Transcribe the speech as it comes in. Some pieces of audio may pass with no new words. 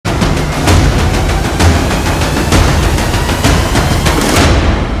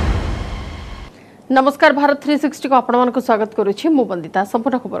नमस्कार भारत 360 को आपण स्वागत करुछि मु वंदिता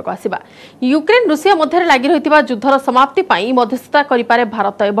संपूर्ण खबर को आसीबा यूक्रेन रूसिया मध्य लागि रहितबा युद्धर समाप्ति पई मध्यस्थता करि पारे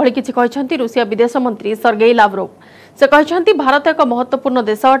भारत एभଳି किछि कहछंती रूसिया विदेश मंत्री सर्गेई लाव्रोव से कहछंती भारत एक महत्वपूर्ण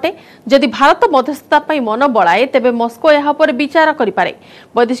देश अटे जदि भारत मध्यस्थता पई मन बळाए तेबे मॉस्को यहाँ पर विचार करि पारे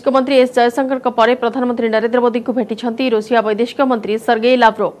वैदेशिक मंत्री एस जयशंकर को परे प्रधानमंत्री नरेंद्र मोदी को भेटिछंती रूसिया वैदेशिक मंत्री सर्गेई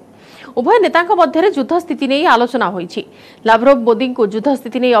लाव्रोव उभय नेता मध्य युद्ध स्थिति नहीं आलोचना होईछि लाव्रोव मोदी को युद्ध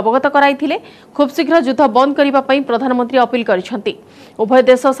स्थिति नहीं अवगत कराइथिले खूब शीघ्र युद्ध बंद करिबा पई प्रधानमंत्री अपील करिसंती उभय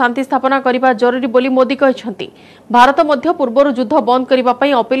देश शांति स्थापना करिबा जरूरी बोली मोदी कहिसंती भारत मध्य पूर्वरु युद्ध बंद करिबा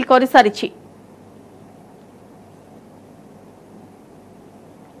पई अपील करि सारिछि।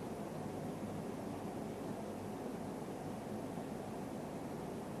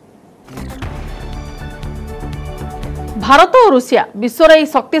 भारत और रुसिया विश्वर एक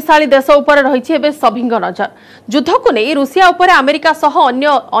शक्तिशाली देश उपर रही सभी नजर युद्ध को नहीं रुसिया उपर अमेरिका सह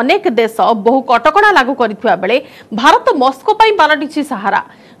अन्य अनेक देश बहु कटकणा लागू करथिबा बेले भारत मॉस्को पई पालटिछि सहारा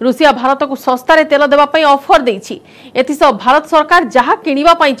रुसिया भारत को सस्तारे तेल देबा पई ऑफर देछि एतिसो भारत सरकार जहा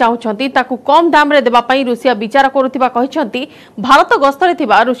किनिबा पई चाहुछंती ताकू कम दाम रे देबा पई रुसिया विचार करुथिबा कहिसंती भारत गस्तरे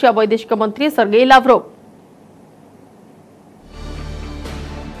थिबा रुसिया वैदेशिक मंत्री सर्गेई लाव्रोव।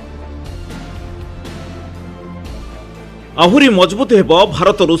 आहुरी मजबूत हेब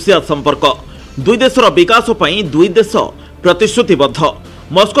भारत रुसिया संपर्क दुई देशर विकास पई दुई देश प्रतिश्रुतिबद्ध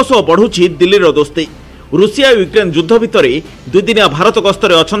मॉस्को सह बढ़ुछि दिल्लीर दोस्ती रुसिया यूक्रेन युद्ध भितर दुई दिनिया भारत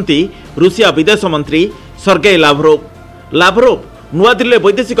गस्तरे अछंती रुसिया विदेश मंत्री सर्गेई लाव्रोव नुआ दिल्ली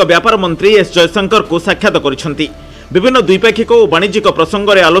वैदेशिक व्यापार मंत्री एस जयशंकर को साक्षात करिसंती विभिन्न द्विपाक्षिक और वाणिज्यिक प्रसंग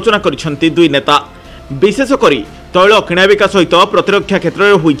में आलोचना करिसंती दुई नेता विशेषकर तैल किणाबिका सहित प्रतिरक्षा क्षेत्र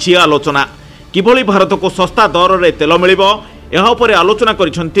में होईछि आलोचना किभली भारत को सस्ता दर रे तेल मिलिबो एहा उपरे आलोचना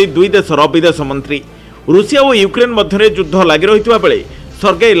करिसंती दुई देशर विदेश मंत्री रुसिया और यूक्रेन मध्य युद्ध लागि रहितबा बेले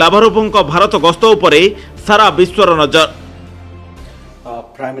सर्गेई लाव्रोवଙ୍କ भारत गस्त उपरे सारा विश्वर नजर।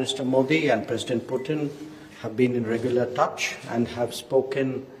 Prime Minister Modi and President Putin have been in regular touch and have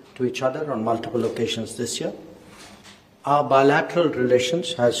spoken to each other on multiple occasions this year. Our bilateral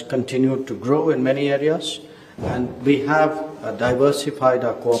relations has continued to grow in many areas and we have diversified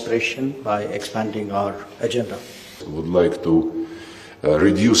our cooperation by expanding our agenda. We would like to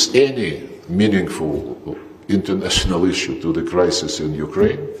reduce any meaningful international issue to the crisis in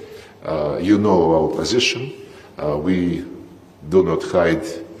Ukraine. You know our position. We do not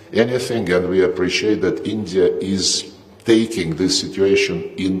hide anything and we appreciate that India is taking this situation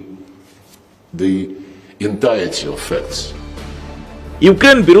in the entirety of facts.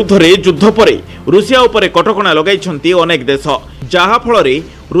 Ukraine विरुद्ध रे युद्ध परे रुसिया उपरे कटकणा लगाइछंती अनेक देश जहा फल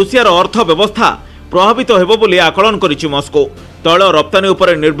रुसियार अर्थ व्यवस्था प्रभावित हेबो बोली आकलन करिछि मॉस्को तैल रप्तानी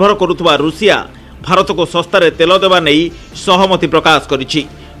उपरे निर्भर करुथबा रुसिया भारत को सस्तारे तेल देवा नहीं सहमति प्रकाश करिछि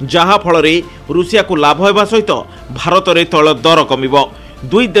जहा फल रुसिया को लाभ हेबा सहित भारत रे तैल दर कमिबो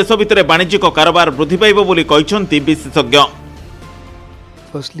दुई देश भितर वाणिज्यिक कारोबार वृद्धि पाइबो बोली कहिछंती विशेषज्ञ।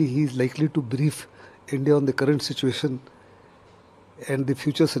 Firstly, he is likely to brief India on the current situation and the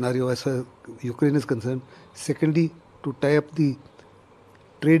future scenario as far as Ukraine is concerned. Secondly, to tie up the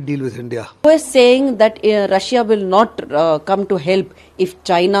trade deal with India. Who is saying that Russia will not come to help if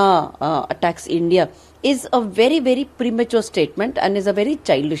China attacks India is a very, very premature statement and is a very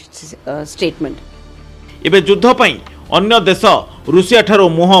childish statement. इबे युद्ध पई अन्य देश रुसिया ठारो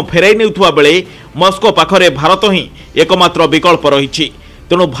मुह फेराई नेउथुवा बेले Moscow पाखरे भारत ही एकमात्र विकल्प रहिछि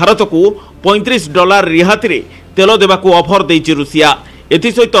तेणु भारत को $35 रिहाती रे तेल देबाकू ऑफर देइछि रुसिया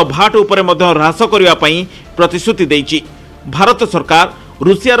एथिसहित भाट उपरे मध्य ह्रास करिवा पई प्रतिश्रुति देइछि भारत सरकार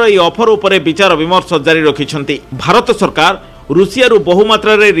रुसियार ए ऑफर उपरे विचार विमर्श जारी रखिछंती भारत सरकार रुसियारू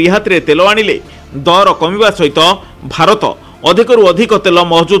बहुमात्रा रे रिहाती रे तेल आनिले दर कमिबा सहित भारत अधिकरू अधिक तेल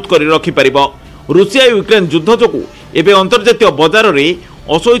मौजूद करि रखि परिबो रुसिया यूक्रेन युद्ध जोगु एबे अंतर्जातीय बाजार रे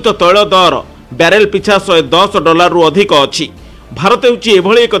असहित तैल दर बैरेल पिछा $110 रु अधिक अछि भारत हेउछि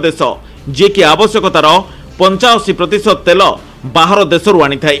एभଳି एक देश जे कि आवश्यकतार 85% तेल बाहर देशरू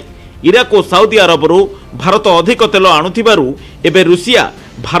आनी थाए इराक और साउदी अरबरू भारत अधिक तेल आणुथिबारू एबे रुसिया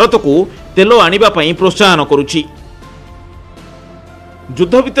भारत को तेल आनिबा पई प्रोत्साहन करुछि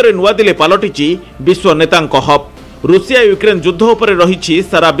युद्ध भितर नुआ दिल्ली पालटिछि विश्व नेतांक हब रुसिया यूक्रेन युद्ध उपरे रहिछि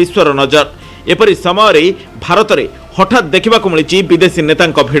सारा विश्वर नजर एपरि समय रे भारत रे हठात देखिबाकू मिलिछि विदेशी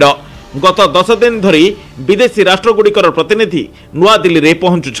नेतांक भिड़ गत 10 दिन धरी विदेशी राष्ट्रगुड़िकर प्रतिनिधि नुआ दिल्ली रे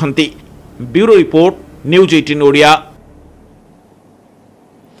पहुंचुछंती। Bureau report news 18 Odia.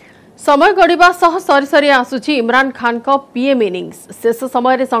 समय गड़िबा सह सरी सरी आसुची इमरान खान को पीएम इनिंग्स शेष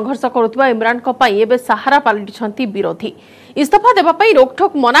समय रे संघर्ष करुवा इमरान को पई एबे सहारा पालटिछंती विरोधी इस्तीफा देबा पई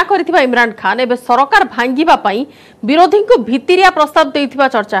रोकठोक मना करथिबा इमरान खान एबे सरकार भांगिबा पई विरोधी को भितिरिया प्रस्ताव देथिबा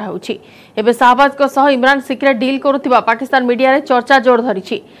चर्चा होउछि। एबे शाहबाज को सह Imran secrete deal करुथिबा Pakistan media रे चर्चा जोर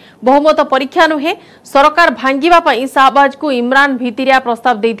धरिछि। बहुमत परीक्षा नुहे सरकार भांगिबा पई शाहबाज को इमरान भितिरिया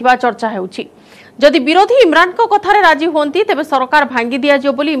प्रस्ताव देथिबा चर्चा होउछि। जदि विरोधी इमरान को कथारे राजी होंती तेबे सरकार भांगी दिया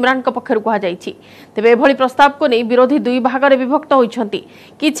जो बोली इमरान को पक्षरु कहा जायछि। तेबे एभली प्रस्ताव को नै विरोधी दुई भागरे विभक्त होइछन्ति।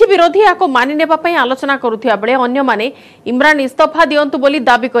 किछि विरोधी याको मानि नेबा पई आलोचना करुथिया बेले अन्य माने इमरान इस्तीफा दियंतु बोली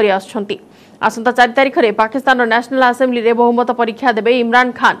दाबी करि आछन्ति। आसंता 4 तारिख रे पाकिस्तान नेशनल असेंबली रे बहुमत परीक्षा देबे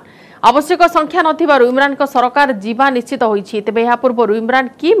इमरान खान। आवश्यक संख्या नथिबारु इमरान को सरकार जीवा निश्चित होइछि। तेबे या पूर्व इमरान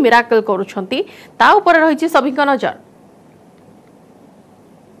की मिराकल करूछन्ति ता ऊपर रहिछि सभी को नजर।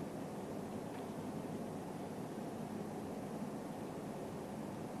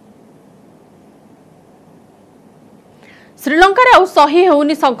 श्रीलंका रे सही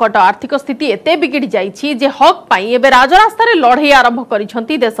होउनी संकट आर्थिक स्थिति एते बिगिड़ी जाइछि जे हक पाई एबे राजरास्ता रे लड़ाई आरंभ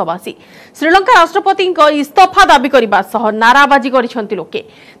करिसंती देशवासी। श्रीलंका राष्ट्रपति इस्तीफा दाबी करबा सह नाराबाजी करिसंती लोके।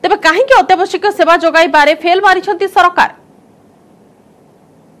 तेबे काहे कि अत्यावश्यक सेवा जोगाई बारे फेल मारिसंती सरकार।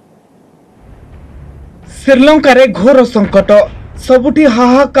 श्रीलंका रे घोर संकट सबुठी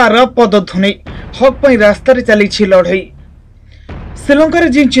हाहाकार पदध्वनि हक पाई रास्ता रे चलीछि लड़ाई। श्रीलंकार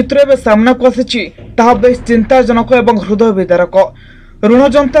जिन चित्र एवं सामना को आसी बेस चिंताजनक एवं हृदय विदारक। ऋण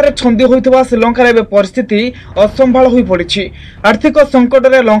जंतार छंदी होइथिबा श्रीलंकार एवं परिस्थिति असंभाल होई पड़िछि। आर्थिक संकट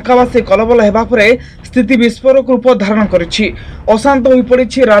रे लंकावासी कलबल हेबा परे स्थिति विस्फोरक रूप धारण करिछि। अशांत होई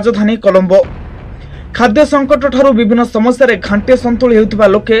पड़िछि राजधानी कोलंबो। खाद्य संकट ठारू विभिन्न समस्या रे घांटे संतुली हेउथिबा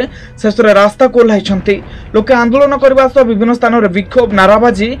लोके शेषरे रास्ता को ओह्लाइछन्ति। लोके आंदोलन करबा सह विभिन्न स्थान रे विक्षोभ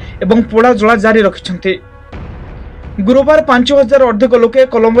नाराबाजी एवं पोड़ा जला जारी रखिछन्ति। गुरुवार 5000 अधिक लोके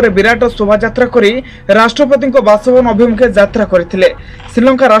कोलंबो रे विराट शोभायात्रा करी राष्ट्रपति बासभवन अभिमुखे यात्रा करथिले।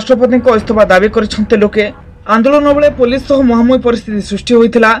 श्रीलंका राष्ट्रपति इस्तीफा दाबी करिसंते लोके। आंदोलन बेले पुलिस सह मुहांमुही परिस्थिति सृष्टि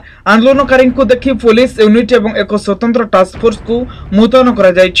होइथिला। आंदोलनकारी को देखि पुलिस यूनिट एवं एक स्वतंत्र टास्क फोर्स को मुतयन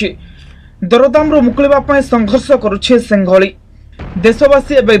करा जायछि। दरदाम रो मुकुलिबा पय संघर्ष करुछि सिंघली।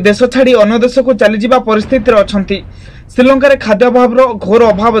 देशवासी एवं देश छाड़ी अन्य देश को चली जिबा परिस्थिति रे अछंती। श्रीलंका रे खाद्य अभाव घोर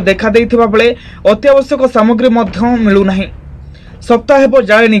अभाव देखा देइथिबा बेले अत्यावश्यक सामग्री मध्य मिलु नाही। सप्ताह हेबो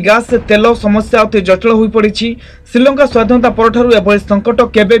जाळेनी गैस तेल समस्या अति जटिल होई पड़िछि। श्रीलंका स्वाधीनता परठारु एभली संकट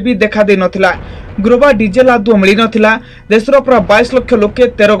केबे भी देखा दे नथिला। गुरुवार डीजेल आदु मिली नथिला। देशर प्राय 22 लाख लोके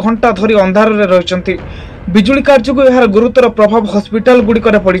 13 घंटा धरी अंधार रे रहिसंती। बिजुली कार्य को एहार गुरुतर प्रभाव हॉस्पिटल गुडी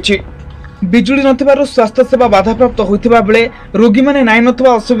करे पड़िछि। बिजुली नथिबारु स्वास्थ्य सेवा बाधाप्राप्त होइथिबा बेले रोगी माने नाइ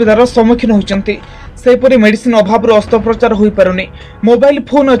नथवा असुविधार सम्मुखीन होइचंती। सेपरि मेडिसिन अभाव अस्त्रोपचार होई पारुनी। मोबाइल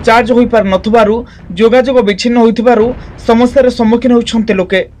फोन चार्ज होई पार नथबारु जोगाजोग विच्छिन्न होइथिबारु समस्यार सम्मुखीन होइछंती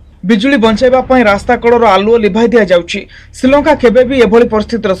लोके। बिजुली बंचाइबा पई रास्ता कड़र आलुओ लिभाई दिया जाउछि। श्रीलंका केबे भी एभली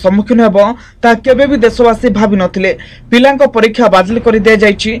परिस्थितिर सम्मुखीन हेबो ता केबे भी देशवासी भाबी नथिले। पिलांक परीक्षा बातिल करि दिया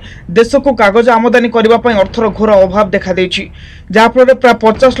जाइछि। देश को कागज आमदानी करबा पई अर्थर घोर अभाव देखा देइछि। जा फଳରେ प्राय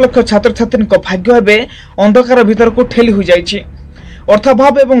 50 लाख छात्र छात्रीक भाग्य हेबे अंधकार भीतर को ठेली होई जाइछि।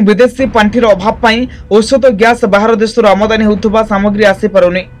 अर्थाभाव एवं विदेशी पांठिर अभाव पई औषध गैस बाहर देशर आमदानी होउथबा सामग्री आसी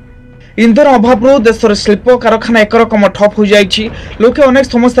पारुनी। इंधन अभाव देशर शिल्प कारखाना एक रकम ठप हो जाइछि। लोके अनेक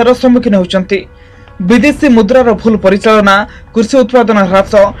समस्यार सम्मुखीन होउछन्ति। विदेशी मुद्रार भूल परिचालना, कृषि उत्पादन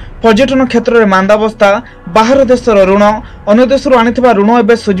ह्रास, पर्यटन क्षेत्र में मांदावस्था, बाहर देशर ऋण, अन्य देशर आनिथिबा ऋण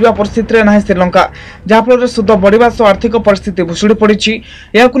एबे सुझिबा परिस्थिति रे नाही श्रीलंका। जाफल सुध बढ़िबा सह आर्थिक परिस्थिति भुसुड़ी पड़िछि।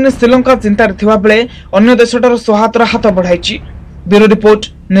 याकु ने श्रीलंका चिंतार थिबा बेले अन्य देशटार सहायतार हाथ बढ़ाइछि। Bureau report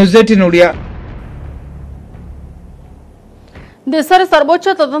news 18 Odia. देशर सर्वोच्च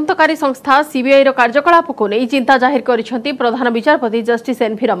तदंतकारी संस्था सीबीआई कार्यकलाप को नहीं चिंता जाहिर करिसेंती प्रधान विचारपति जस्टिस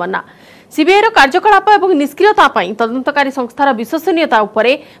एन.वी. रमन्ना। सीबीआई कार्यकलाप और निष्क्रियता पई तदंतकारी संस्थार विश्वसनीयता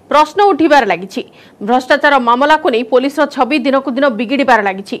उपरे प्रश्न उठिबार लागिछि। भ्रष्टाचार मामला को नहीं पुलिस छवि दिनक दिन बिगिड़बार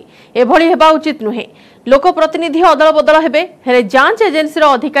लागिछि। एभली हेबा उचित नुहे। लोकप्रतिनिधि अदल बदल हेबे हेले जांच एजेंसीर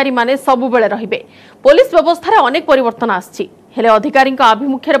अधिकारी माने सबु बेले रहिबे। पुलिस व्यवस्था रे अनेक परिवर्तन आछि हेले अधिकारी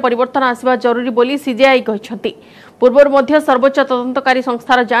आभिमुख्य परिवर्तन आसवा जरूरी बोली सीजेआई कहछंती। पूर्वर मध्य सर्वोच्च तदंतकारी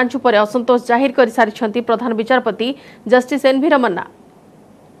संस्थार जांच उपरे असंतोष जाहिर कर सारिछंती प्रधान विचारपति justice NV. Ramana.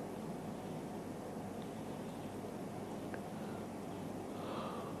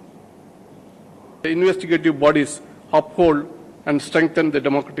 The investigative bodies uphold and strengthen the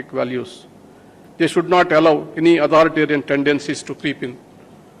democratic values. They should not allow any authoritarian tendencies to creep in.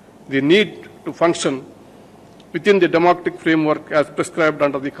 They need to function within the democratic framework as prescribed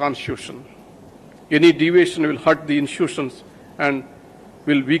under the Constitution. Any deviation will hurt the institutions and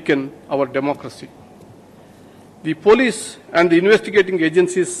will weaken our democracy. The police and the investigating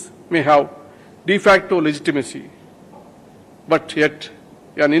agencies may have de facto legitimacy, but yet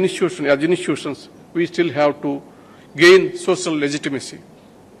as institutions, we still have to gain social legitimacy.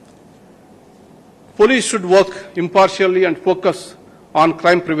 Police should work impartially and focus on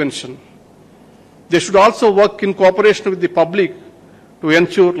crime prevention. They should also work in cooperation with the public to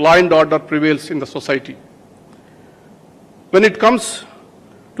ensure law and order prevails in the society. When it comes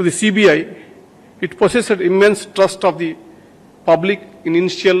to the CBI, it possessed immense trust of the public in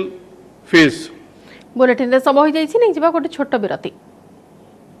initial phase. Bulletin समय हो जाइछि नै जिबा गोटे छोट विरति।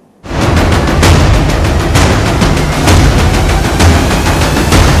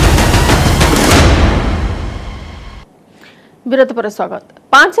 विरति पर स्वागत।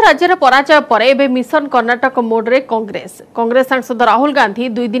 5 राज्यर पराजय पर एबे मिशन कर्नाटक मोड्रे कांग्रेस सांसद राहुल गांधी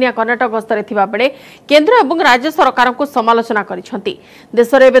 2 दिनिया कर्नाटक गस्तरे थिबा बेले केंद्र एवं राज्य सरकार को समालोचना करिसंती।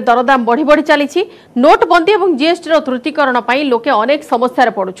 देश रे एबे दरदाम बढ़ी बढ़ी चलीछि। नोटबंदी एवं जीएसटी रो त्रुटिकरण पई लोके अनेक समस्या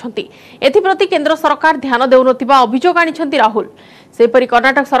रे पडुछंती। एथि प्रति केंद्र सरकार ध्यान देउनथिबा अभियोग आनिछंती राहुल। सेपरि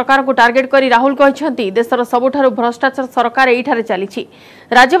कर्नाटक सरकार को टार्गेट करी राहुल कहिसंती देशर सबुठारु भ्रष्टाचार सरकार एठारे चलीछि।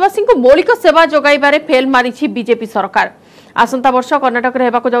 राज्यवासी को मौलिक सेवा जोगाइबारे फेल मारिछि बीजेपी सरकार। आसंता वर्ष कर्नाटक रे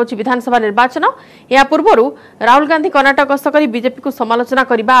हेबाको जाउछि विधानसभा निर्वाचन। या पूर्वरु राहुल गांधी कर्नाटक गस्त करी बीजेपी को समालोचना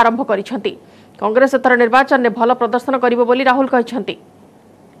करिबा आरंभ करिसंती। कांग्रेस एतर निर्वाचन में भल प्रदर्शन करिबो बोली Rahul कहिसंती।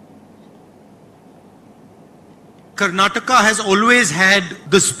 Karnataka has always had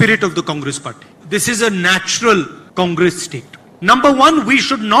the spirit of the Congress party. This is a natural Congress state. Number one, we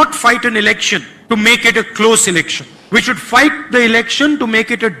should not fight an election to make it a close election. We should fight the election to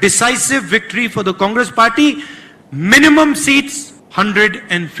make it a decisive victory for the Congress party. Minimum seats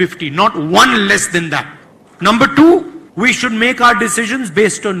 150, not one less than that. Number two, we should make our decisions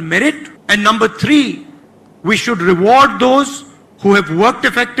based on merit. And number three, we should reward those who have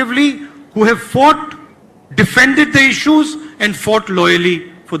worked effectively, who have fought, defended the issues and fought loyally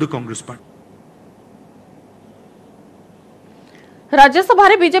for the Congress party. Rajya Sabha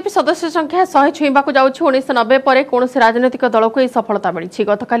रे BJP सदस्य संख्या 100 छुईबा को जाउछि। 1990 परे कोनोसी राजनैतिक दल को ए सफलता मिलिछि।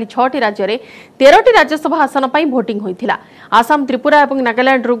 गतकाली 6टी राज्य रे 13टी राज्यसभा आसन पई भोटिंग होइथिला। आसाम, त्रिपुरा एवं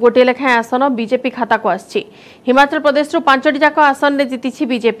नागालैंड रु गोटे लेखाय आसन बीजेपी खाता को आछि। हिमाचल प्रदेश रु 5टी जाक आसन रे जितिछि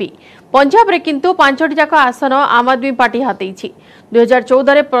बीजेपी। पंजाब रे किंतु 5टी जाक आसन आम आदमी पार्टी हातेइछि।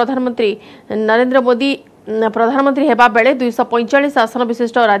 2014 रे प्रधानमंत्री नरेंद्र मोदी प्रधानमंत्री हेबा बेले 245 आसन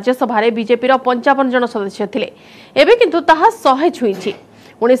विशिष्ट राज्यसभा रे बीजेपी रो 55 जन सदस्य थिले। एबे किंतु ताहा 100 छुईछि।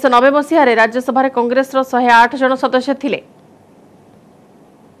 1990 मसिहा रे राज्यसभा रे कांग्रेस रो 108 जन सदस्य थिले।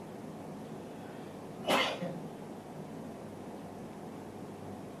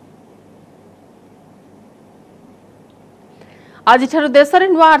 आज देश में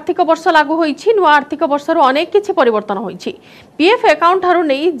नुआ आर्थिक वर्ष लागू होईछि। नुआ आर्थिक वर्ष अनेक किछि परिवर्तन होईछि। पीएफ अकाउंट ठारू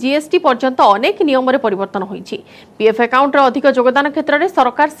नहीं जीएसटी पर्यंत अनेक नियम रे परिवर्तन होईछि। पीएफ अकाउंट रे अधिक योगदान क्षेत्र में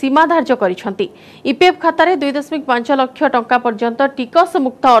सरकार सीमा धार्य करिसंती। ईपीएफ खाता रे 2.5 लाख टंका पर्यंत टिकस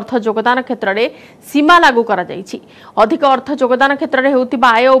मुक्त अर्थ योगदान क्षेत्र में सीमा लागू करा जाईछि। अधिक अर्थ योगदान क्षेत्र में हेउतिबा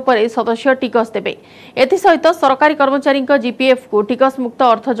आय उपरे सदस्य टिकस देबे। एथि सहित सरकारी कर्मचारी जीपीएफ को टिकस मुक्त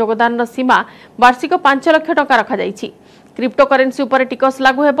अर्थ योगदान सीमा वार्षिक 5 लाख टंका रखा जाईछि। क्रिप्टो करेन्सी उपर टिकस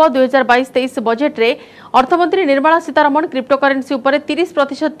लागू हेबो। 2022-23 बजेट रे अर्थमंत्री निर्मला सीतारमण क्रिप्टो करेन्सी उपर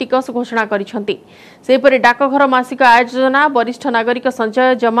 30% टिकस घोषणा करिसंती। सेपरि डाकघर मासिक आय योजना, वरिष्ठ नागरिक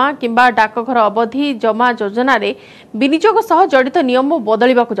संचय जमा किंबा डाकघर अवधि जमा योजना रे विनियोग सह जड़ित नियम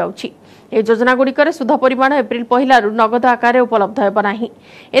बदलिबाकू जाउछि। ए योजना गुड़िकर सुध परिमाण एप्रिल 1 रु नगद आकार उपलब्ध हेब नाही।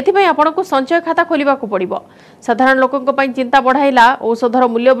 एथिपई आपनकु संचय खाता खोलिबाकू पड़िबो। साधारण लोकंक पई चिंता बढ़ाइला औषधर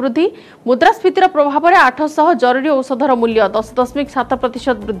मूल्य वृद्धि। मुद्रास्फीतिर प्रभाव रे 800 जरूरी औषधर मूल्य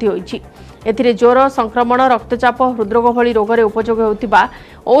 10.7% वृद्धि होईछि। एथिरे ज्वर, संक्रमण, रक्तचाप, हृदरोग भली रोग रे उपयोग हेउतिबा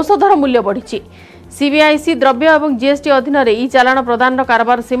औषधर मूल्य बढ़िछि। सीबीआईसी द्रव्य एवं जीएसटी अधीन रे ई चालान प्रदान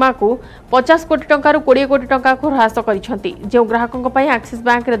कारबार सीमा को 50 कोटी टंका रु 20 कोटी टंका को ह्रास करिसंती। जे ग्राहकंक पई एक्सिस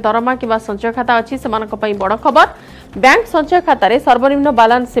बैंक रे दरमा किबा संचय खाता अछि सेमानक पई बड़ खबर। बैंक संचय खाता रे सर्वनिम्न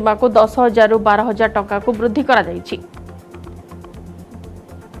बैलेंस सीमा को 10,000 रु 12,000 टंका को वृद्धि करा जायछि।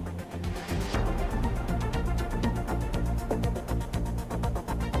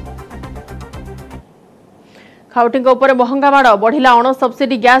 खाउटिंग ऊपर महंगा माड़ बढ़िला अण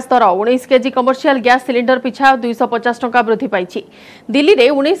सब्सिडी गैस दर। 19 केजी कमर्शियल गैस सिलिंडर पिछा 250 टंका वृद्धि पाई। दिल्ली रे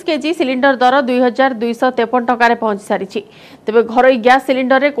 19 केजी सिलिंडर दर 2253 टंका पहुंची सारी। तेबे घरोई गैस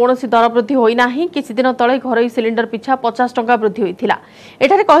सिलिंडर रे कोनोसी दर वृद्धि होई नाही। किछि दिन तळे घरोई सिलिंडर पिछा 50 टंका वृद्धि होइथिला।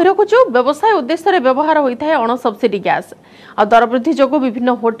 एठारे कहि रखुछु व्यवसाय उद्देश्य रे व्यवहार होइथाय अण सब्सिडी गैस। आ दर वृद्धि जोगु विभिन्न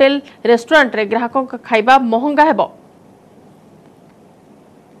होटल रेस्टोरेंट रे ग्राहकों खाइबा महंगा हेबो।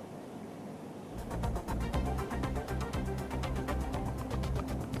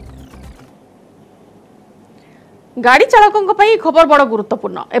 गाड़ी चालकों खबर बड़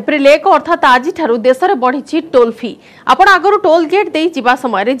गुरुत्वपूर्ण एप्रिल 1 अर्थात आज देश में बढ़ी टोल फी आपण आगु टोल गेट दे जिबा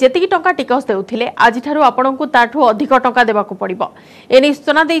समय जेतिकी टंका टिकस देउथिले आज आपण को ताठू अधिक टंका देबाकू पड़िबो एने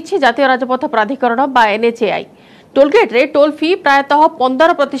सूचना देछि जातीय राजपथ प्राधिकरण बा NHAI टोल गेट रे टोल फी प्रायतः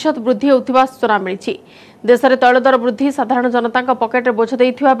 15% वृद्धि होउथिबा सूचना मिलिछि देश में तैल दर वृद्धि साधारण जनता पकेट बोझ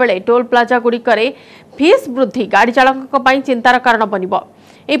देइथिबा बेले टोल प्लाजा गुड़िकरे फीस वृद्धि गाड़ी चालकों चिंतार कारण बनिबो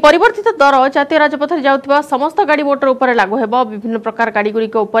এই পরিবর্তিত দর জাতীয় রাজপথে যাওয়া সমস্ত গাড়ি মোটর উপরে লাগু ହେବ বিভিন্ন প্রকার গাড়ি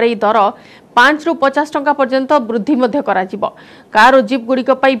গুড়িক উপরে এই দর 5 ରୁ 50 টঙ্কা পর্যন্ত বৃদ্ধি মধ্য করাଯିବ कार और जीप गुड़िक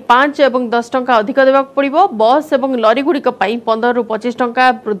 5 এবং 10 টঙ্কা अधिक দেବାକୁ পড়িବ बस এবং लॉरी गुड़िक 15 ରୁ 25 টঙ্কা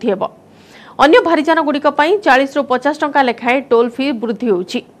বৃদ্ধি ହେବ अन्य भारीजान गुड़िक 40 ରୁ 50 ଟଙ୍କା ଲେଖାଏଁ टोल फी वृद्धि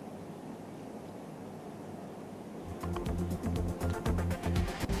होउछि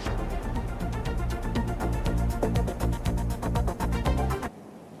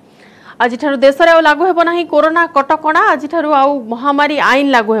आज देश में लागू हेब नाही कोरोना कटकणा आज महामारी आईन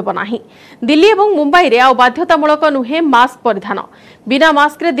लागू हेब नाही दिल्ली और मुंबई रे आ बाध्यतामूलक नुहे मास्क परिधान बिना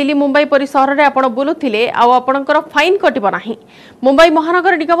मास्क रे दिल्ली मुंबई परि शहर रे आपण बुलुथिले आ आपणकर फाइन कटिब नाही मुंबई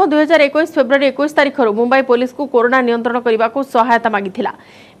महानगर निगम 2021 फेब्रुआरी 21 तारिख मुंबई पुलिस को कोरोना नियंत्रण करने को सहायता मागिथिला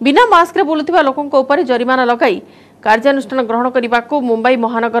बिना मास्क रे बुलुथिबा लोकंक ऊपर जरिमाना लगाई कार्यानुष्ठान ग्रहण करने को मुंबई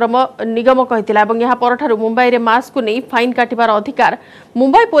महानगर निगम कहला यहाँ परठारु मुंबई रे मास्क को नहीं फाइन काटिबार अधिकार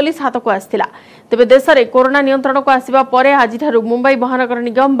मुंबई पुलिस हाथ को आसला तेबे देश में कोरोना नियंत्रण को आसिबा परे आज मुंबई महानगर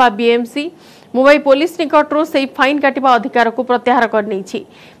निगम बा BMC मुंबई पुलिस निकटरू से फाइन काटिबा अधिकार को प्रत्याहार कर नहीं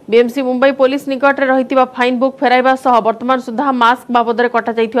BMC मुंबई पुलिस निकट में रही फाइन बुक फेराइबा सह वर्तमान सुधा मास्क बाबद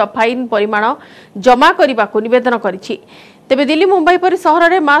कटा जाइथिबा फाइन परिमाण जमा करने को निवेदन करिछि तेबे दिल्ली मुंबई परि शहर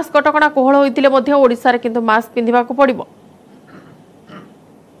में मास्क कटकणा कोहल होइतिले मध्य ओडिसा रे किंतु मास्क पिंधिबा को पड़िबो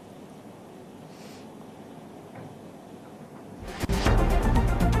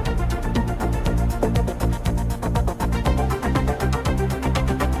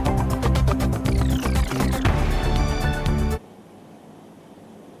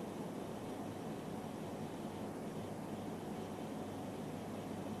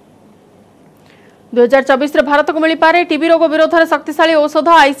दो 2024 भारत को मिल पारे टीबी रोग विरोध में शक्तिशाली औषध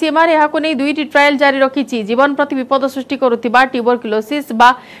ICMR यह नहीं दुईटी ट्रायल जारी रखी जीवन प्रति विपद सृष्टि करुवा ट्यूबरक्युलोसिस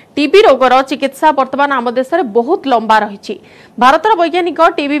बा टीबी रोगर चिकित्सा बर्तमान आम देश में बहुत लंबा रही भारतर वैज्ञानिक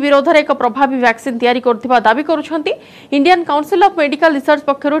टीबी विरोध में एक प्रभावी वैक्सीन तैयारी करुवा दावी करुछंती Indian council of medical research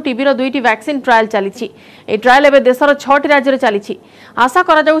पक्षर TB दुईटी vaccine trial चली ट्रायल एवं देशर 6टी राज्य चली आशा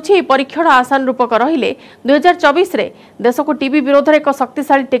कर परीक्षण आशानुरूपक रहिले 2024 देश को टीबी विरोध में एक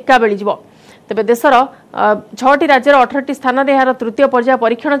शक्तिशाली टेक्का मिल तेबे देशर 6टी राज्यर 18टी स्थान में यार तृतीय पर्याय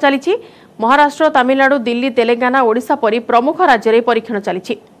परीक्षण चली महाराष्ट्र तमिलनाडु दिल्ली तेलंगाना ओडिशा परी प्रमुख राज्य में परीक्षण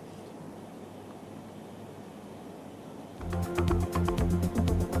चली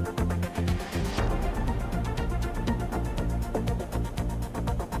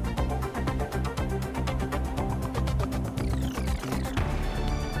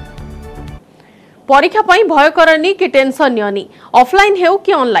परीक्षा पाई भय करनी कि टेंशन नियनी ऑफलाइन हेउ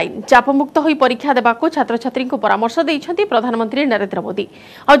कि ऑनलाइन चापमुक्त होई परीक्षा देबा को छात्र छात्री को परामर्श दैछंती प्रधानमंत्री नरेंद्र मोदी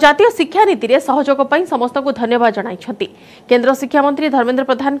और जातीय शिक्षा नीति रे सहयोग पाई समस्त को धन्यवाद जणाइछंती केंद्र शिक्षा मंत्री धर्मेंद्र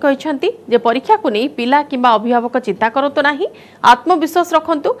प्रधान कहिछंती जे परीक्षा को नै पिला किंबा अभिभावक चिंता करतो नाही आत्मविश्वास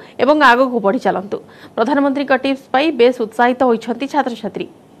रखंतु एवं आगो को बढ़ी चलंतु प्रधानमंत्री का टिप्स पाई बेस उत्साहित होइछंती छात्र छात्री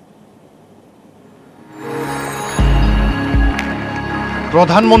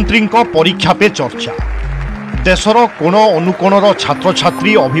प्रधानमंत्री परीक्षा पे चर्चा देशर कोण अनुकोणर छात्र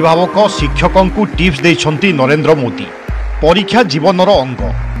छात्री अभिभावक शिक्षकों को टिप्स देइछंती नरेंद्र मोदी परीक्षा जीवनर अंग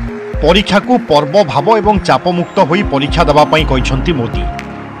परीक्षा को पर्व भाव एवं चापमुक्त होई परीक्षा देबा पई कहिछंती मोदी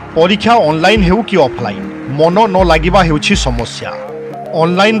परीक्षा ऑनलाइन हेउ कि ऑफलाइन मन न लागिबा हेउछि समस्या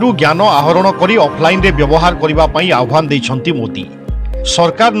ऑनलाइन रु ज्ञान आहरण करी ऑफलाइन रे व्यवहार करिबा पई आह्वान देइछंती मोदी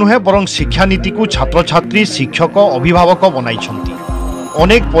सरकार नुहे बरं शिक्षा नीति को छात्र छात्री शिक्षक अभिभावक बनाइछंती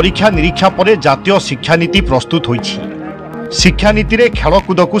अनेक परीक्षा निरीक्षा पर जातीय शिक्षा नीति प्रस्तुत होइछि शिक्षा नीति रे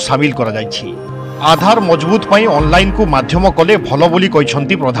खेलकूद को शामिल करा जाइछि आधार मजबूत पाई ऑनलाइन को माध्यम कले भलो बोली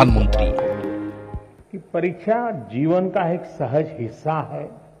कहिसंती प्रधानमंत्री कि परीक्षा जीवन का एक सहज हिस्सा है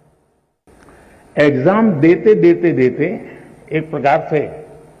एग्जाम देते देते देते एक प्रकार से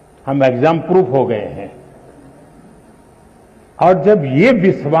हम एग्जाम प्रूफ हो गए हैं और जब ये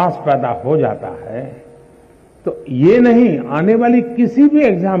विश्वास पैदा हो जाता है तो ये नहीं आने वाली किसी भी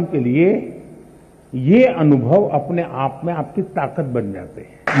एग्जाम के लिए ये अनुभव अपने आप में आपकी ताकत बन जाते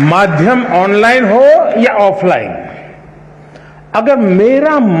हैं माध्यम ऑनलाइन हो या ऑफलाइन अगर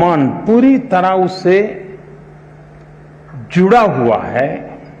मेरा मन पूरी तरह उससे जुड़ा हुआ है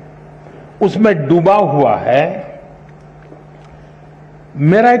उसमें डूबा हुआ है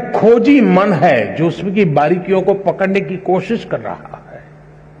मेरा एक खोजी मन है जो उसमें की बारीकियों को पकड़ने की कोशिश कर रहा है।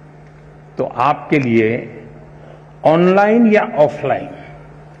 तो आपके लिए ऑनलाइन या ऑफलाइन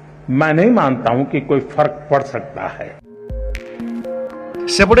मैं नहीं मानता हूं कि कोई फर्क पड़ सकता है।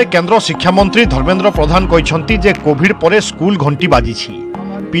 सेपटे केंद्र शिक्षा मंत्री धर्मेंद्र प्रधान कहते जे कोविड पर स्कूल घंटी बाजी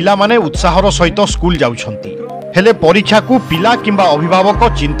पिला माने उत्साहर सहित स्कूल जाउछंती हेले परीक्षा को पिला किंबा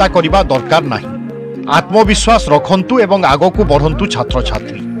अभिभावक चिंता करिबा दरकार नाही। आत्मविश्वास रखंतु एवं आगो को बढ़ंतु छात्र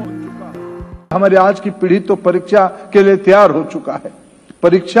छात्री। हमारे आज की पीढ़ी तो परीक्षा के लिए तैयार हो चुका है।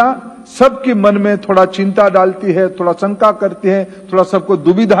 परीक्षा सबके मन में थोड़ा चिंता डालती है, थोड़ा शंका करती है, थोड़ा सबको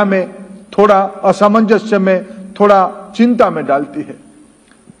दुविधा में, थोड़ा असमंजस्य में, थोड़ा चिंता में डालती है।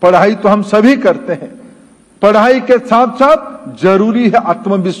 पढ़ाई तो हम सभी करते हैं, पढ़ाई के साथ साथ जरूरी है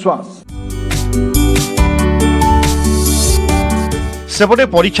आत्मविश्वास। सेपटे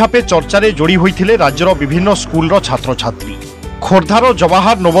परीक्षा पे चर्चा रे जोड़ी होइथिले राज्यर विभिन्न स्कूल रो छात्र छात्री। खोर्धार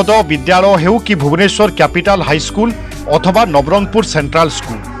जवाहर नवोदय विद्यालय हेउ कि भुवनेश्वर कैपिटल हाई स्कूल अथवा नवरंगपुर सेंट्रल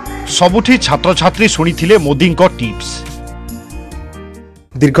स्कूल सबुठी छात्र छात्री सुनिथिले मोदी को टिप्स।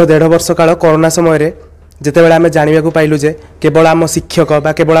 दीर्घ 1.5 वर्ष काल कोरोना समय जितेबाला आम जानवा पाइलु जे केवल आम शिक्षक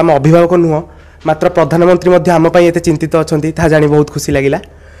बा केवल आम अभिभावक नुह मात्र प्रधानमंत्री आम एते चिंतित अच्छी ताहा जानी बहुत खुशी लगिला।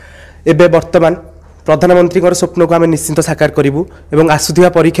 एबे वर्तमान प्रधानमंत्री स्वप्न को आम निश्चिंत साकार करूँ और आसुवा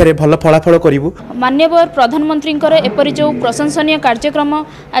परीक्षा रे भल फलाफल करूँ। माननीय प्रधानमंत्री एपरी जो प्रशंसनीय कार्यक्रम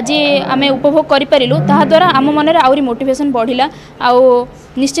आज आम उपभोग करूँ ताद्वारा आम मन में आहरी मोटिवेशन बढ़िला आउ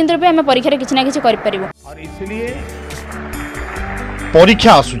निश्चिंत रूप आम परीक्षा किसी ना कि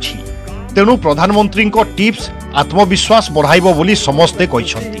परीक्षा आसुछि तेणु प्रधानमंत्री टिप्स आत्मविश्वास बढ़ाइबो बोली समस्ते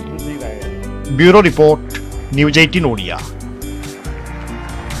कहिसंती। Bureau report news 18 Odia.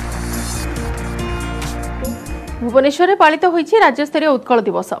 Bhubaneswar में पालित होइछि राज्यस्तरीय उत्कल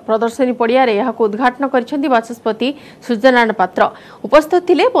दिवस। प्रदर्शनी पड़िया रे यहाको उद्घाटन करिसेंती बाचस्पति सूर्यनारायण पात्र। उपस्थित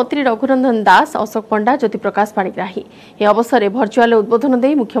थिले मंत्री रघुनंदन दास, अशोक पंडा, ज्योति प्रकाश पाणिग्राही। ए अवसर में भर्चुआल उद्बोधन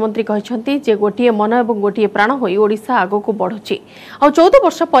दे मुख्यमंत्री कहिसेंती जे गोटिए मन एवं गोटिए प्राण होई ओडिशा आगको बढ़ुछि आ 14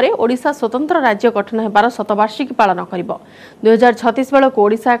 वर्ष परे ओडिशा स्वतंत्र राज्य गठन हेबार शतवार्षिकी पालन करिबो। 2036 बेलको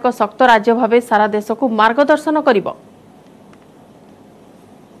ओडिशा एक शक्त राज्य भावे सारा देश को मार्गदर्शन करिबो।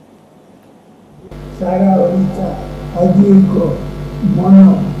 सारा ओडिशा आज एक मन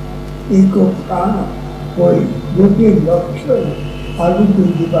एक प्राण होई गोटे लक्ष्य आगକୁ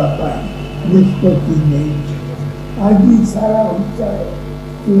ଯିବା ପାଇଁ ନିଷ୍ପତ୍ତି ନେଇଛି। ଆଜି ସାରା ଓଡିଶା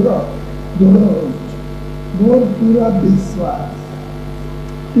ପୁରା ଦୃଢ଼ ହୋଇଛି। ମୋର ପୁରା ବିଶ୍ୱାସ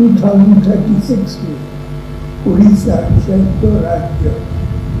 2036 में ओडिशा संयुक्त राज्य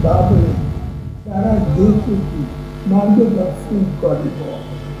भाବରେ सारा देश को मार्गदर्शन करिବ।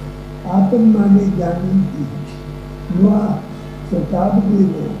 आपण माने जानती नुआ शताब्दी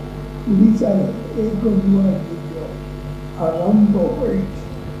में ओडिशा एक नुआ युग आरंभ होई।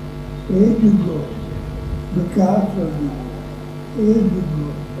 एक युग विकास युग, एक युग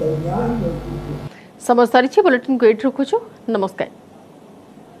कल्याण युग। समस्त बुलेटिन को एट रखुछु। नमस्कार।